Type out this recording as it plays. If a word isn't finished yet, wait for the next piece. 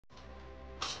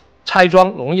拆装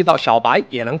容易到小白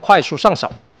也能快速上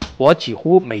手，我几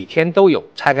乎每天都有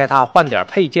拆开它换点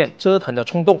配件折腾的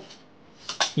冲动，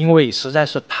因为实在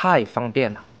是太方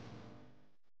便了。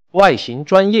外形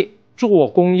专业，做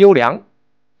工优良，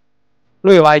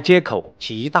内外接口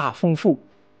极大丰富。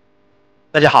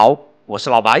大家好，我是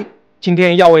老白，今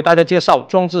天要为大家介绍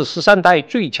装置13代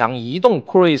最强移动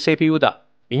酷睿 CPU 的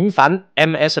铭凡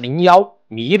MS-01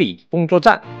迷你工作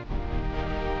站。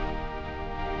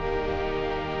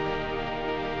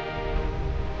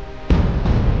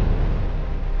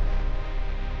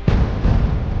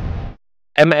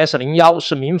MS-01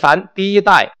是铭凡第一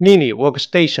代 Mini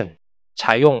Workstation，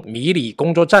 采用迷你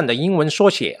工作站的英文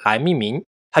缩写来命名。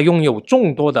它拥有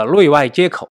众多的内外接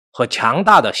口和强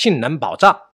大的性能保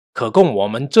障，可供我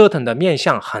们折腾的面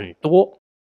向很多。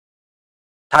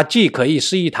它既可以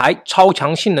是一台超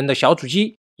强性能的小主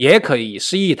机，也可以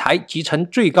是一台集成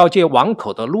最高阶网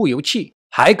口的路由器，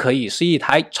还可以是一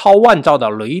台超万兆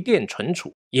的雷电存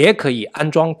储，也可以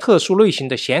安装特殊类型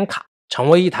的显卡，成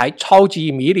为一台超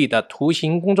级迷你的图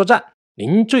形工作站。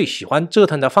您最喜欢折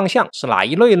腾的方向是哪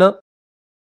一类呢？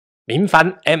铭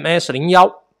凡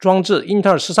MS-01装置英特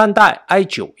尔13代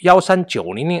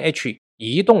i9-13900H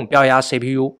移动标压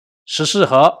CPU， 14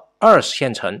核20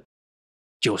线程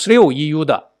，96EU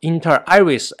的英特尔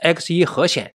Iris Xe 核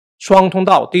显，双通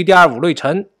道 DDR5 内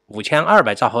存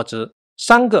，5200兆赫兹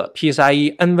，3个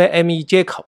PCIe NVMe 接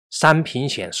口，3屏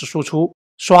显示输出，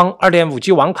双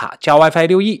 2.5G 网卡加 WiFi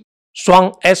 6E，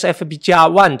 双 SFP 加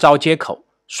万兆接口，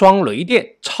双雷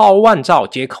电超万兆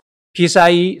接口，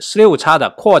 PCIe 16X 的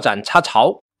扩展插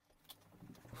槽。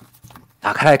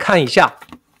打开来看一下，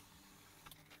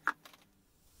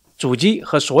主机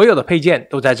和所有的配件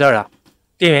都在这儿啊，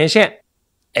电源线、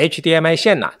HDMI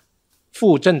线缆、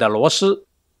附赠的螺丝、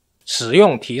使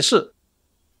用提示、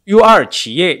U2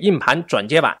 企业硬盘转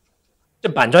接板。这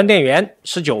板砖电源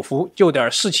19伏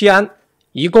 9.47 安，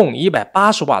一共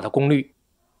180瓦的功率。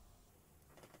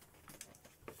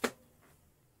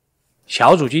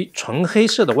小主机纯黑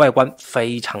色的外观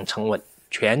非常沉稳，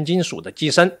全金属的机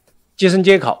身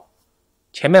接口，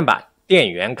前面板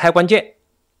电源开关键，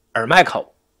耳麦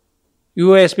口，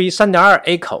 USB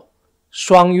 3.2A 口，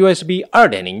双 USB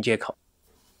 2.0 接口，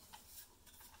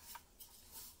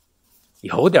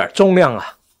有点重量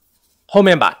啊。后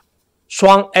面板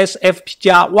双 SFP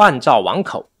加万兆网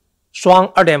口，双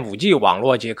 2.5G 网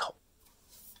络接口，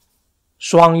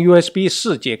双 USB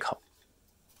 4接口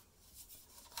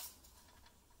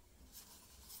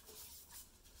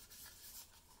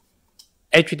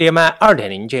，HDMI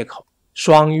 2.0 接口，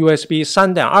双 USB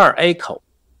 3.2A 口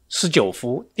，19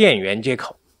伏电源接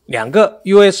口。两个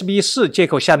USB 4接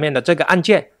口下面的这个按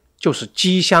键就是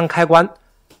机箱开关，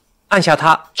按下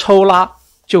它抽拉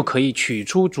就可以取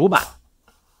出主板，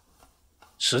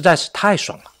实在是太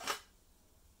爽了。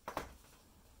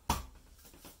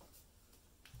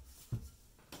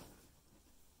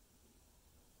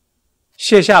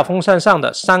卸下风扇上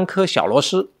的3颗小螺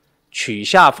丝，取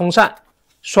下风扇，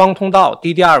双通道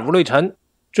DDR5 内存，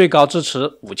最高支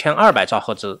持5200兆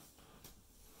赫兹。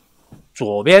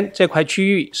左边这块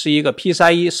区域是一个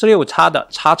PCIe 16X 的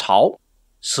插槽，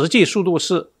实际速度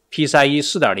是 PCIe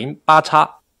 4.0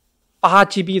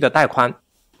 8X，8GB 的带宽。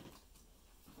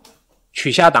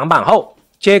取下挡板后，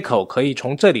接口可以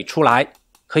从这里出来，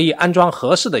可以安装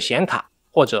合适的显卡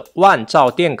或者万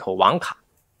兆电口网卡。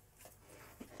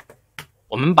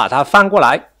我们把它翻过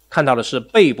来，看到的是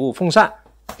背部风扇，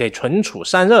给存储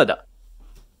散热的。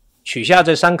取下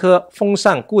这3颗风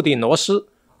扇固定螺丝，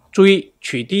注意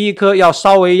取第一颗要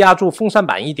稍微压住风扇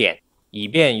板一点，以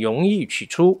便容易取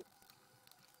出。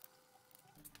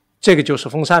这个就是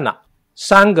风扇了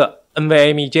，3个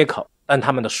NVMe 接口，但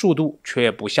它们的速度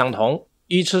却不相同，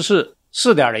依次是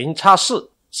 4.0x4、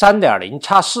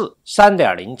3.0x4、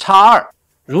3.0x2。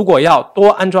如果要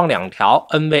多安装2条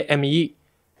NVMe，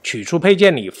 取出配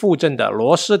件里附赠的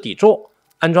螺丝底座，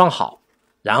安装好，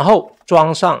然后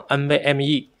装上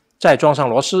NVMe， 再装上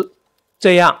螺丝，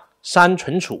这样3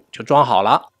存储就装好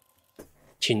了。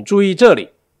请注意这里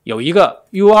有一个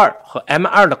U2 和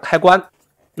M2 的开关，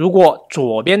如果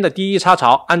左边的第一插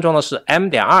槽安装的是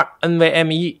M.2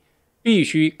 NVMe， 必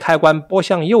须开关拨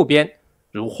向右边，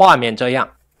如画面这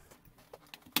样。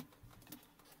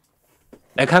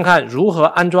来看看如何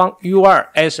安装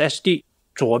U2 SSD，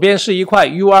 左边是一块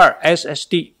U2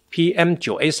 SSD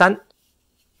PM9A3，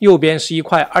 右边是一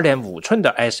块 2.5 寸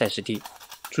的 SSD，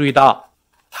 注意到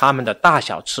它们的大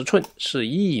小尺寸是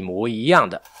一模一样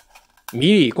的。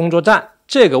迷你工作站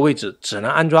这个位置只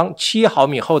能安装7毫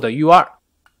米厚的 U2，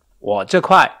 我这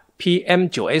块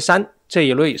PM9A3 这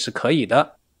一类是可以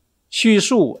的，叙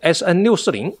述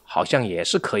SN640 好像也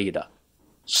是可以的。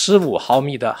15毫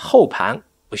米的后盘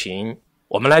不行，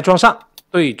我们来装上，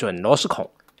对准螺丝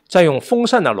孔，再用风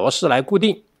扇的螺丝来固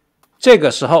定。这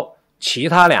个时候，其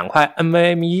他2块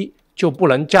NVMe 就不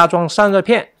能加装散热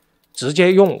片，直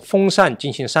接用风扇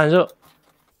进行散热。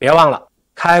别忘了，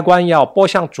开关要拨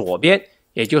向左边，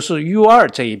也就是 U2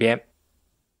 这一边。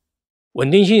稳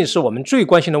定性是我们最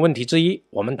关心的问题之一。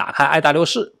我们打开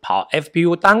i64 跑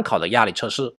FPU 单烤的压力测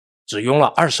试，只用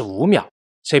了25秒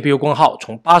 ，CPU 功耗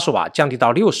从80瓦降低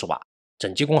到60瓦，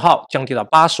整机功耗降低到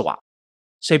80瓦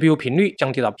 ，CPU 频率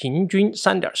降低到平均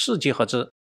 3.4 赫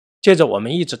兹。接着我们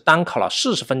一直单烤了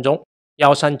40分钟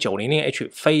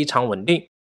 ，13900H 非常稳定，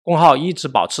功耗一直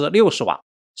保持60瓦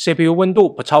 ，CPU 温度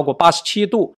不超过87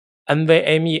度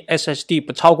 ，NVMe SSD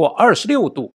不超过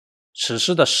26度，此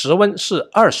时的实温是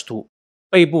20度。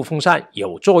背部风扇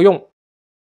有作用。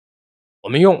我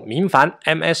们用铭凡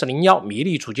MS-01 迷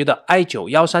你主机的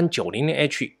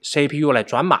i9-13900H CPU 来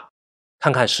转码，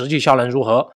看看实际效能如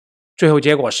何。最后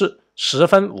结果是10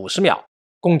分50秒，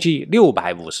共计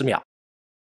650秒。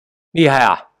厉害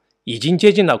啊，已经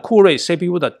接近了酷睿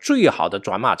CPU 的最好的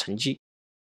转码成绩。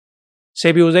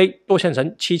CPU Z 多线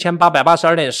程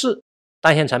 7882.4，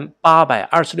 单线程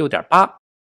 826.8，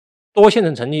 多线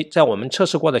程成绩在我们测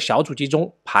试过的小主机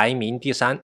中排名第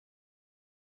3。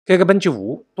Geekbench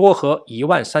 5多核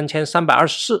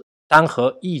13324，单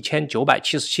核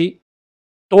1977，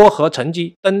多核成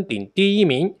绩登顶第1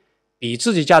名，比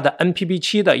自己家的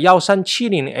NPB7 的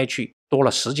 13700H 多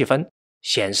了10几分，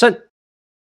险胜。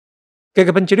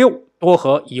Geekbench 6多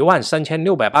核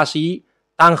13681，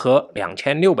单核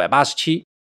2687，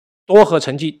多核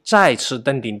成绩再次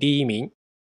登顶第1名。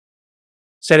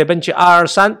Geekbench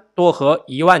 223多核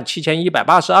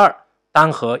17182，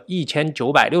单核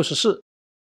1964，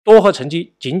多核成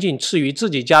绩仅仅次于自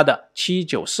己家的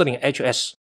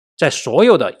 7940HS， 在所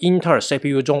有的英特尔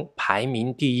CPU 中排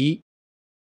名第1。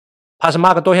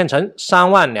Passmark 多线程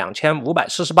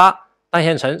32548，单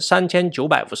线程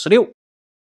3956，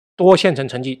多线程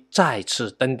成绩再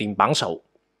次登顶榜首。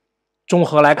综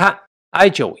合来看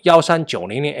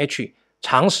 ，i9-13900H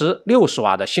长时60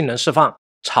瓦的性能释放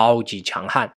超级强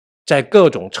悍，在各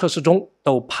种测试中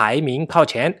都排名靠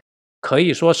前，可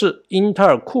以说是英特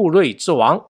尔酷睿之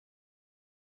王。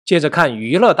接着看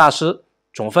娱乐大师，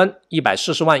总分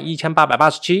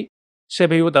1401887，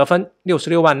 CPU 得分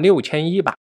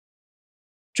666100。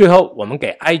最后我们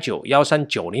给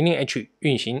i9-13900H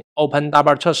运行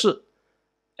openwrt 测试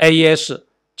 ，AES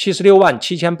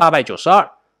 767,892，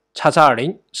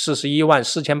 X220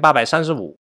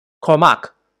 414,835， Core Mark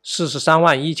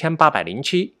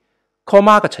 431,807， Core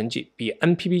Mark 成绩比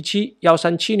NPB7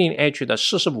 13700H 的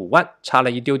45万差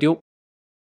了一丢丢。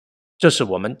这是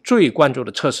我们最关注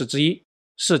的测试之一，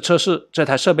是测试这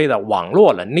台设备的网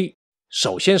络能力。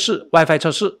首先是 WiFi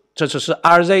测试，这次是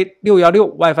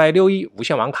RZ616 WiFi 6E 无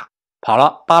线网卡，跑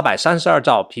了832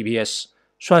兆 PPS，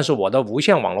 算是我的无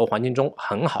线网络环境中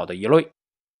很好的一类。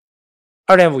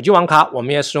2.5G 网卡我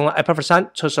们也使用了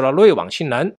iPerf3 测试了内网性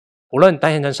能，无论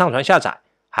单线程上传下载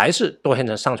还是多线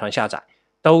程上传下载，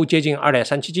都接近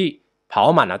 2.37G，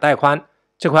 跑满了带宽。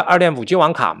这块 2.5G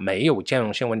网卡没有兼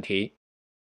容性问题。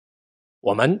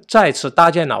我们再次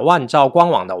搭建了万兆光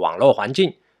网的网络环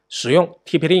境，使用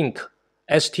TP-Link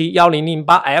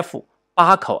ST1008F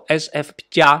 8口 SF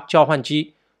加交换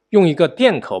机，用一个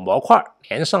电口模块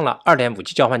连上了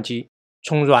 2.5G 交换机，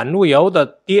从软路由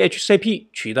的 DHCP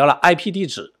取得了 IP 地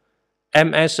址。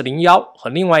MS-01 和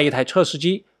另外一台测试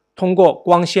机通过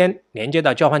光纤连接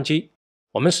到交换机。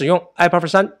我们使用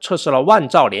iPerf3 测试了万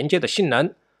兆连接的性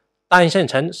能，单线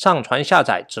程上传下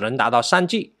载只能达到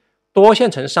 3G， 多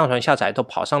线程上传下载都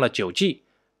跑上了 9G，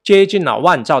 接近了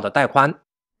万兆的带宽。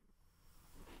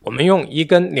我们用一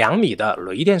根2米的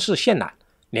雷电式线缆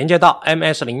连接到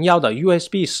MS-01 的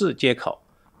USB4 接口，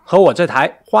和我这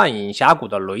台幻影峡谷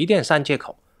的雷电3接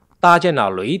口，搭建了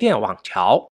雷电网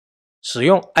桥。使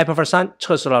用 iPerf3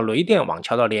 测试了雷电网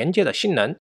桥的连接的性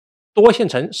能，多线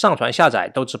程上传下载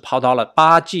都只跑到了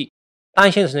 8G，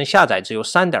 单线程下载只有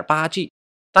 3.8G，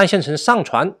 单线程上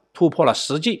传突破了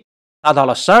 10G， 达到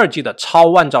了 12G 的超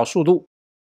万兆速度。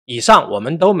以上我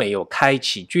们都没有开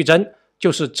启矩阵，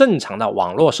就是正常的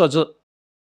网络设置。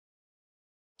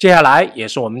接下来也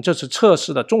是我们这次测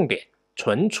试的重点，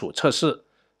存储测试。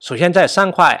首先在3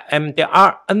块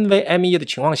M.2 NVMe 的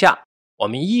情况下，我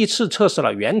们依次测试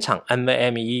了原厂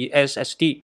NVMe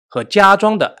SSD 和加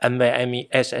装的 NVMe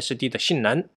SSD 的性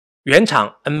能。原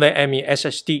厂 NVMe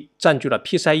SSD 占据了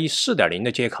PCIe 4.0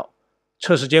 的接口，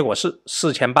测试结果是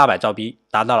4800兆 B，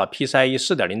 达到了 PCIe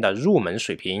 4.0 的入门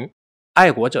水平。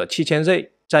爱国者 7000Z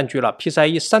占据了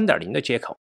PCIe 3.0 的接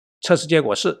口，测试结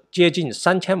果是接近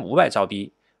3500兆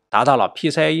B，达到了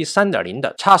PCIe 3.0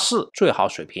 的 X4 最好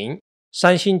水平，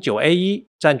三星 9A1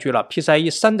 占据了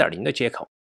PCIe 3.0 的接口，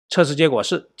测试结果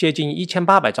是接近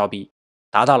1800兆 B，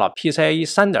 达到了 PCIe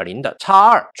 3.0 的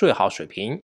X2 最好水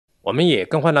平。我们也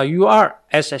更换了 U2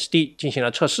 SSD 进行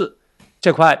了测试，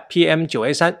这块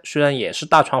PM9A3 虽然也是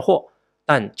大船货，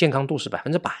但健康度是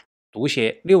100%，读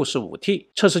写 65T，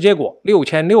 测试结果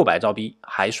6600兆 B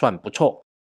还算不错。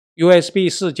USB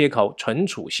 4接口存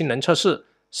储性能测试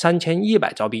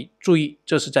3100兆 B， 注意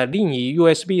这是在另一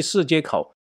USB 4接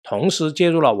口同时接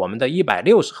入了我们的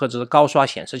160赫兹高刷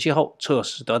显示器后测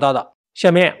试得到的。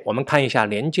下面我们看一下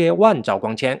连接万兆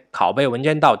光纤拷贝文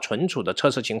件到存储的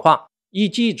测试情况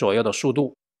，1G 左右的速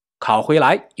度，拷回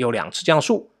来有2次降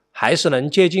速，还是能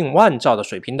接近万兆的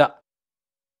水平的。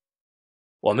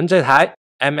我们这台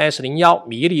MS-01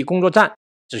 迷你工作站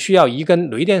只需要一根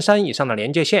雷电3以上的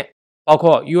连接线，包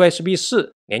括 USB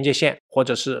 4连接线或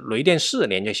者是雷电4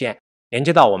连接线，连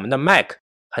接到我们的 Mac，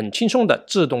 很轻松的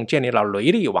自动建立了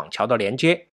雷力网桥的连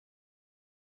接。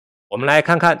我们来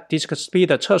看看 Disk Speed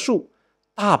的测速，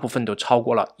大部分都超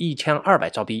过了1200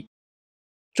兆 B，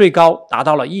 最高达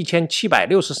到了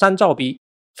1763兆 B，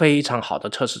 非常好的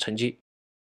测试成绩。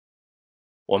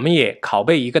我们也拷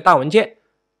贝一个大文件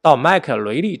到 Mac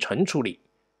雷力存储里，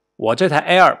我这台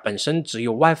Air 本身只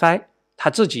有 WiFi， 它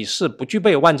自己是不具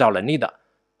备万兆能力的，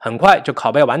很快就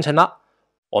拷贝完成了。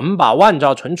我们把万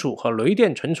兆存储和雷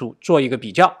电存储做一个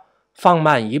比较，放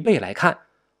慢1倍来看，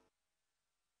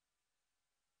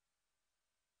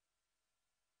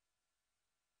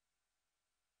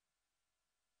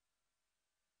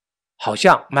好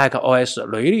像 macOS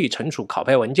雷力存储拷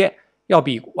贝文件要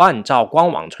比万兆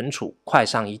光网存储快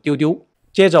上一丢丢。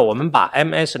接着我们把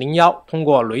MS-01 通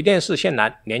过雷电式线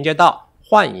缆连接到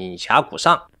幻影峡谷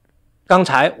上，刚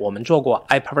才我们做过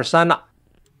iPower 3了，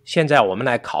现在我们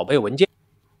来拷贝文件，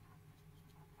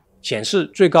显示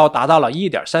最高达到了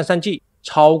 1.33G，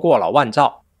 超过了万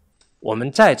兆。我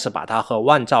们再次把它和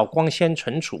万兆光纤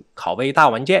存储拷贝大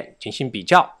文件进行比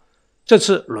较，这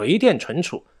次雷电存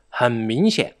储很明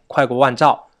显快过万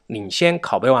兆，领先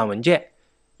拷贝完文件。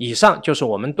以上就是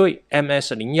我们对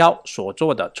MS-01 所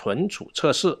做的存储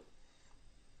测试。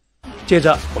接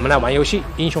着我们来玩游戏，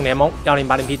英雄联盟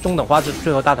 1080P 中等画质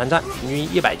最后大团战，平均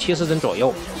170帧左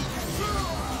右。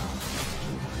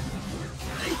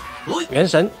原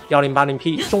神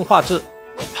 1080P 中画质，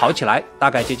跑起来大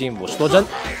概接近50多帧。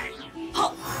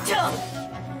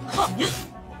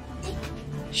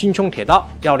星穹铁道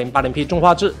 1080P 中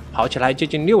画质，跑起来接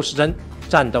近60帧，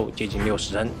战斗接近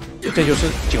60帧。这就是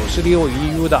96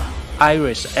 EU 的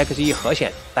Iris Xe 核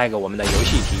显带给我们的游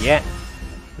戏体验，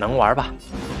能玩吧？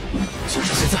就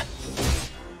是现在。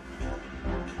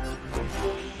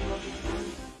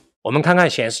我们看看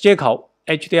显示接口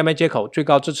 ，HDMI 接口最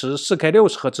高支持 4K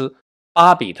 60赫兹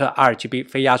8比特 RGB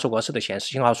非压缩格式的显示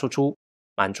信号输出，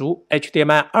满足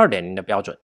HDMI 2.0 的标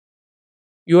准。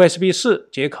USB 4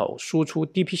接口输出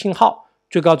DP 信号，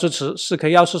最高支持 4K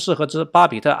 144赫兹8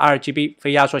比特 RGB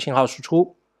非压缩信号输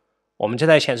出。我们这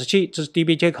台显示器支持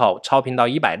DP 接口超频到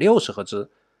160赫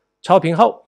兹，超频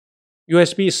后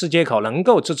USB 4接口能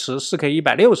够支持 4K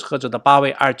 160赫兹的8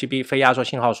位 RGB 非压缩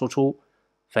信号输出，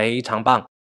非常棒。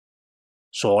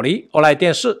索尼 OLED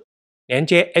电视连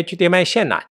接 HDMI 线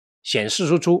缆，显示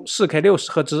输出 4K 60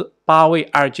赫兹8位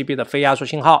RGB 的非压缩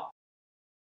信号。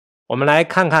我们来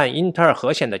看看英特尔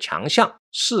核显的强项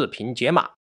视频解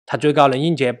码，它最高能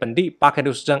硬解本地 8K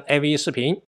 60帧 AV1 视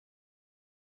频，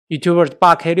 YouTube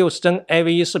 8K 60帧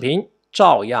AV1 视频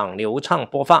照样流畅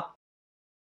播放。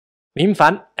铭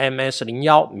凡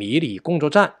MS-01 迷你工作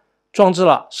站装置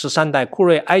了13代酷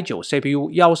睿 i9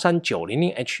 CPU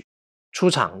 13900H， 出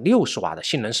厂60瓦的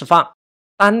性能释放，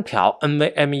单条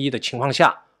NVMe 的情况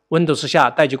下 Windows 下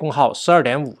待机功耗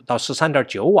 12.5 到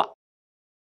 13.9 瓦。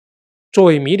作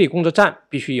为迷你工作站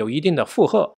必须有一定的负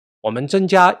荷，我们增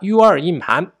加 U2 硬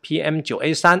盘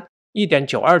PM9A3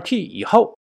 1.92T 以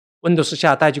后， Windows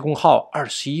下待机功耗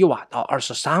21瓦到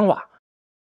23瓦。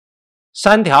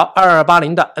3条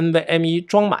2280的 NVMe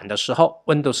装满的时候，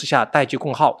 Windows 下待机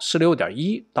功耗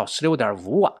 16.1 到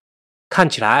 16.5 瓦，看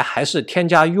起来还是添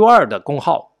加 U2 的功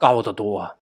耗高得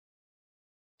多。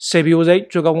CPU-Z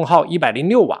最高功耗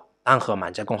106瓦，单核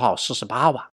满载功耗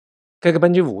48瓦。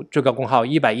Geekbench 5最高功耗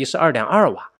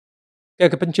 112.2 瓦，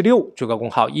 Geekbench 6最高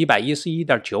功耗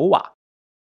 111.9 瓦，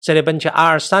 Cinebench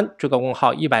R3 最高功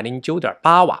耗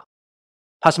 109.8 瓦，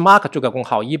 Passmark 最高功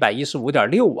耗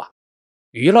 115.6 瓦，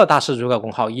 娱乐大师最高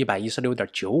功耗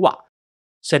 116.9 瓦，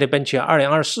 Cinebench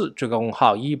 2024最高功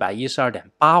耗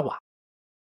 112.8 瓦。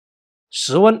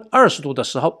室温20度的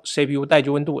时候 CPU 待机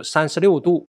温度36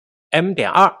度，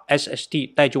 M.2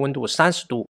 SSD 待机温度30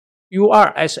度，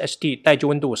 U2 SSD 待机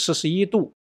温度41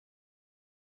度，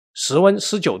室温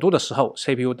19度的时候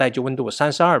CPU 待机温度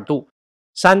32度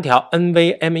，3条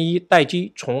NVMe 待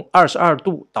机从22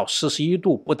度到41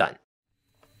度不等。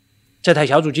这台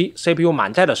小主机 CPU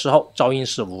满载的时候噪音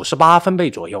是58分贝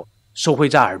左右，收回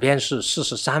在耳边是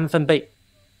43分贝。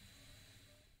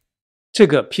这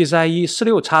个 PCIe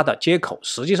 16插的接口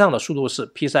实际上的速度是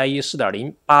PCIe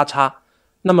 4.0 8插，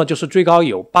那么就是最高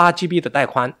有 8GB 的带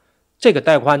宽，这个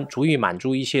带宽足以满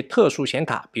足一些特殊显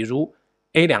卡，比如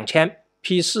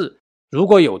A2000、P4， 如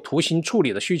果有图形处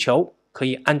理的需求，可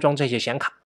以安装这些显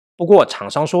卡。不过厂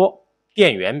商说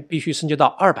电源必须升级到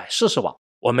240瓦，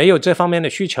我没有这方面的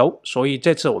需求，所以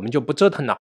这次我们就不折腾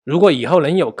了。如果以后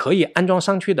能有可以安装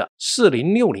上去的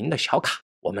4060的小卡，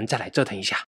我们再来折腾一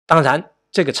下。当然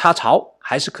这个插槽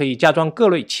还是可以加装各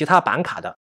类其他板卡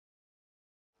的，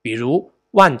比如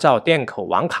万兆电口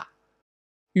网卡、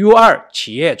U2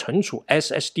 企业存储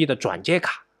SSD 的转接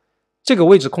卡，这个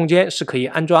位置空间是可以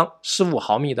安装15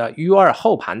毫米的 U2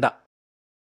 后盘的。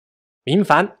铭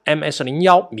凡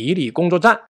MS-01 迷你工作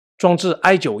站装置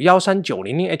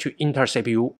i9-13900H Intel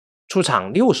CPU， 出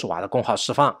厂60瓦的功耗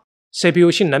释放，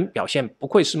 CPU 性能表现不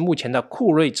愧是目前的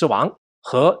酷睿之王，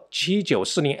和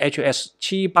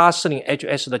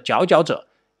 7940HS、7840HS 的佼佼者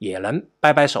也能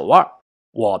掰掰手腕。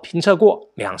我评测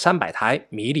过200-300台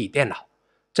迷你电脑，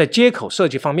在接口设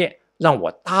计方面让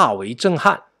我大为震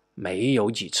撼，没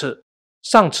有几次。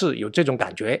上次有这种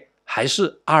感觉还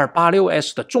是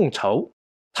 286S 的众筹，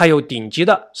它有顶级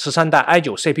的13代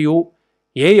i9 CPU，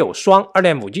 也有双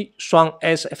 2.5G 双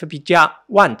SFP 加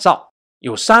万兆，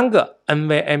有3个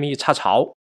NVMe 插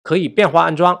槽，可以变化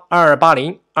安装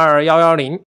2280、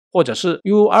22110或者是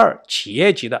U2 企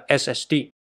业级的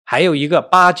SSD， 还有一个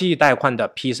 8G 带宽的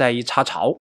PCIe 插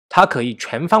槽，它可以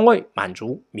全方位满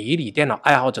足迷你电脑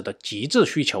爱好者的极致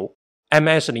需求。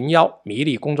 MS-01 迷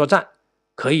你工作站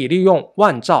可以利用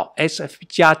万兆 SFP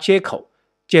加接口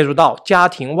接入到家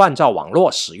庭万兆网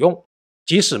络使用，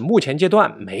即使目前阶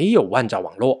段没有万兆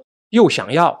网络，又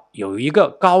想要有一个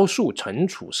高速存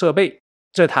储设备，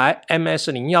这台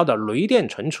MS-01 的雷电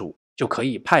存储就可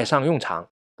以派上用场。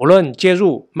不论接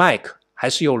入 Mac 还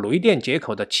是有雷电接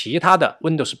口的其他的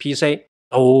Windows PC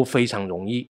都非常容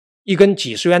易，一根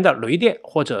几十元的雷电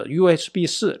或者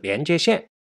USB-4 连接线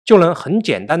就能很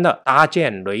简单的搭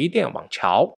建雷电网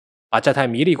桥，把这台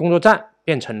迷你工作站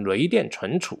变成雷电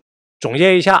存储。总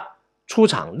结一下，出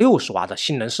厂60瓦的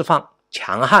性能释放，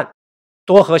强悍，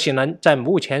多核性能在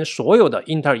目前所有的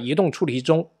英特尔移动处理器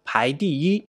中排第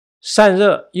一，散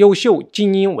热优秀，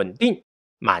静音稳定，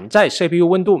满载 CPU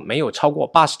温度没有超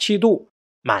过87度，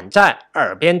满载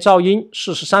耳边噪音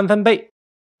43分贝，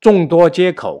众多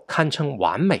接口堪称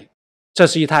完美。这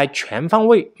是一台全方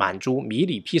位满足迷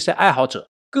你 PC 爱好者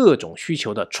各种需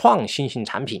求的创新型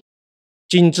产品，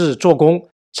精致做工，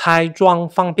拆装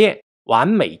方便，完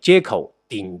美接口，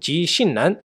顶级性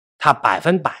能，它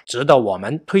100%值得我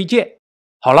们推荐。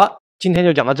好了，今天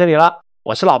就讲到这里了，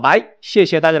我是老白，谢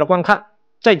谢大家的观看，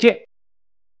再见。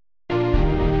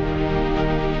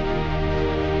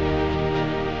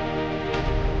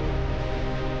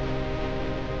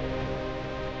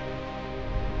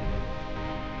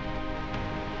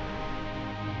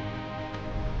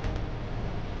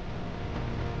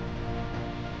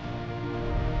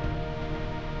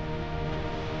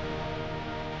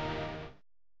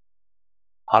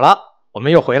好了，我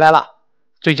们又回来了，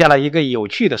追加了一个有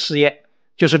趣的试验，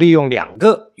就是利用2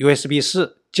个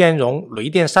USB-4 兼容雷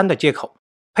电3的接口，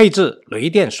配置雷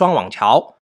电双网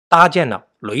桥，搭建了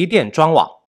雷电专网。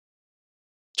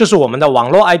这是我们的网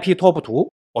络 IP 拓扑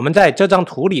图，我们在这张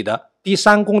图里的第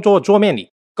3工作桌面里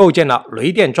构建了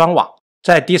雷电专网。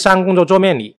在第3工作桌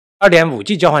面里，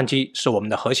 2.5G 交换机是我们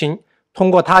的核心，通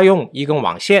过它用一根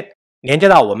网线连接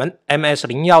到我们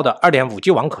MS-01 的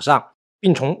 2.5G 网口上，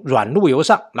并从软路由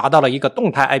上拿到了一个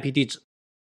动态 IP 地址。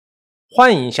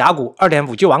幻影峡谷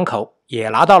 2.5G 网口也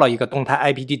拿到了一个动态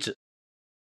IP 地址。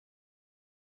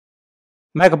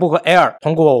MacBook Air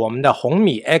通过我们的红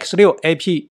米 X6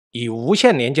 AP 以无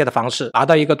线连接的方式拿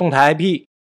到一个动态 IP。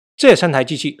这3台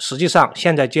机器实际上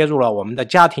现在接入了我们的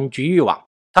家庭局域网，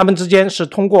它们之间是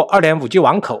通过 2.5G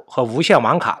网口和无线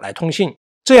网卡来通信，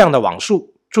这样的网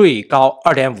速最高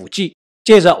 2.5G。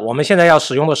接着我们现在要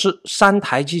使用的是3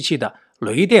台机器的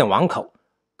雷电网口，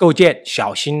构建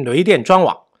小型雷电专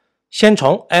网。先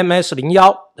从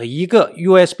MS-01 的一个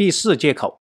USB-4 接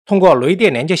口，通过雷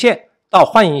电连接线到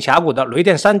幻影峡谷的雷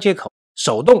电3接口，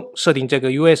手动设定这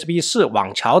个 USB-4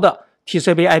 网桥的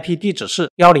TCP IP 地址是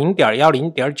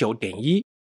 10.10.9.1。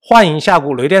幻影峡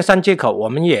谷雷电3接口我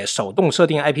们也手动设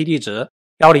定 IP 地址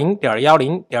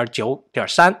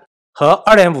 10.10.9.3。和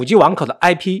 2.5G 网口的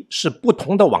IP 是不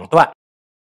同的网段。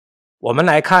我们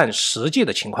来看实际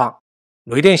的情况，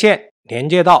雷电线连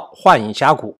接到幻影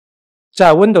峡谷，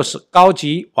在 Windows 高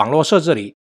级网络设置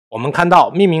里，我们看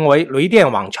到命名为雷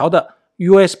电网桥的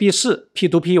USB4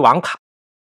 P2P 网卡，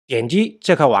点击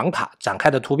这块网卡展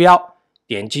开的图标，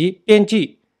点击编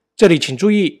辑，这里请注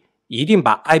意，一定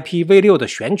把 IPv6 的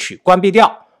选取关闭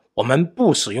掉，我们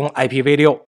不使用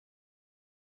IPv6。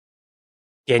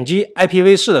点击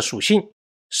IPv4 的属性，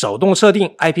手动设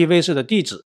定 IPv4 的地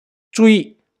址，注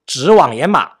意子网延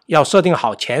码要设定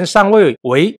好前3位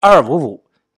为255，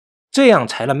这样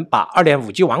才能把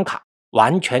 2.5G 网卡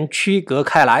完全区隔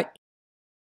开来。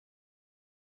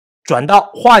转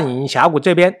到幻影峡谷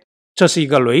这边，这是一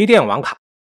个雷电网卡，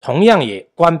同样也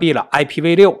关闭了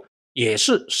IPv6， 也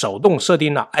是手动设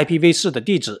定了 IPv4 的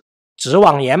地址，子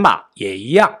网延码也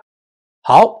一样。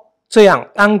好，这样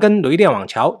单根雷电网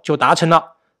桥就达成了。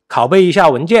拷贝一下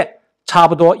文件，差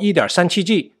不多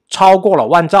 1.37G， 超过了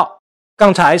万兆。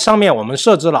刚才上面我们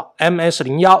设置了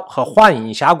MS-01 和幻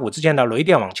影峡谷之间的雷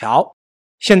电网桥，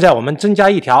现在我们增加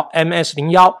一条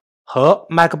MS-01 和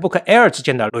MacBook Air 之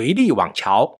间的雷力网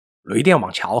桥。雷电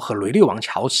网桥和雷力网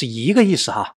桥是一个意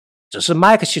思哈，只是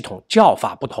Mac 系统叫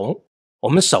法不同。我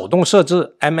们手动设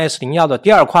置 MS-01 的第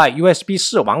2块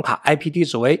USB4 网卡 IP 地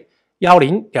址为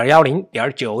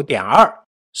 10.10.9.2，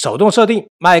 手动设定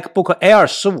MacBook Air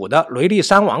 15的雷力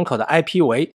3网口的 IP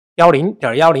为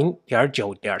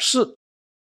 10.10.9.4。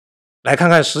 来看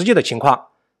看实际的情况，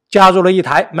加入了一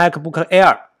台 MacBook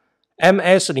Air，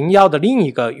 MS-01 的另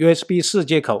一个 USB4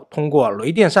 接口通过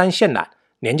雷电3线缆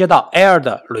连接到 Air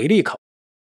的雷力口。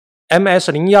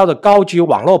 MS-01 的高级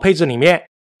网络配置里面，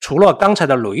除了刚才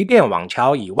的雷电网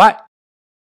桥以外，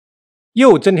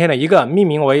又增添了一个命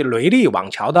名为雷力网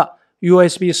桥的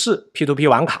USB4 P2P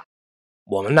网卡。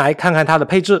我们来看看它的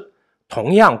配置，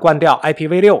同样关掉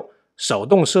IPv6， 手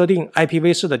动设定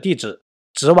IPv4 的地址，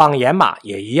子网延码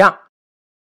也一样。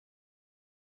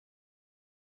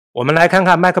我们来看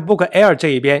看 MacBook Air 这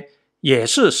一边，也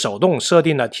是手动设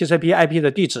定了 TCP/IP 的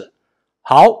地址。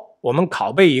好，我们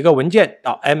拷贝一个文件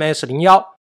到 MS-01，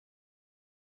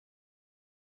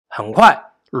 很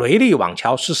快雷力网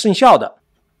桥是生效的。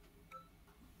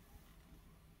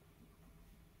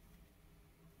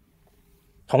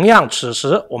同样，此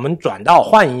时我们转到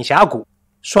幻影峡谷，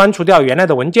删除掉原来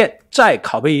的文件，再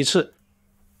拷贝一次，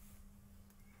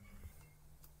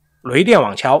雷电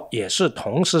网桥也是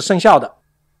同时生效的。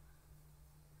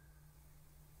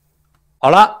好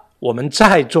了，我们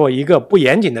再做一个不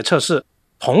严谨的测试，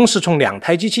同时从2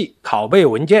台机器拷贝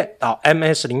文件到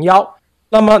MS-01，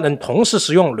 那么能同时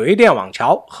使用雷电网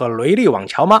桥和雷力网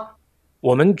桥吗？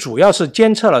我们主要是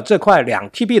监测了这块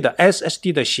 2TB 的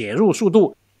SSD 的写入速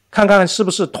度，看看是不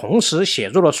是同时写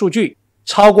入的数据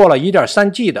超过了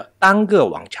 1.3G 的单个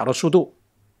网桥的速度。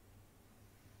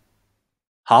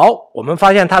好，我们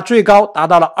发现它最高达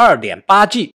到了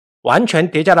 2.8G， 完全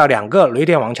叠加了2个雷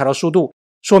电网桥的速度，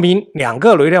说明2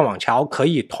个雷电网桥可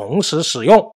以同时使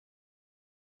用。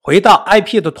回到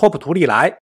IP 的拓扑图里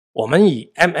来，我们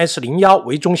以 MS-01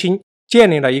 为中心建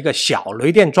立了一个小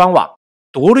雷电专网，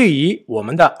独立于我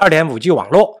们的 2.5G 网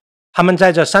络，它们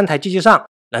在这3台机器上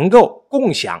能够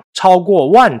共享超过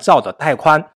万兆的带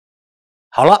宽。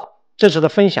好了，这次的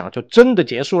分享就真的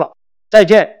结束了，再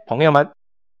见，朋友们。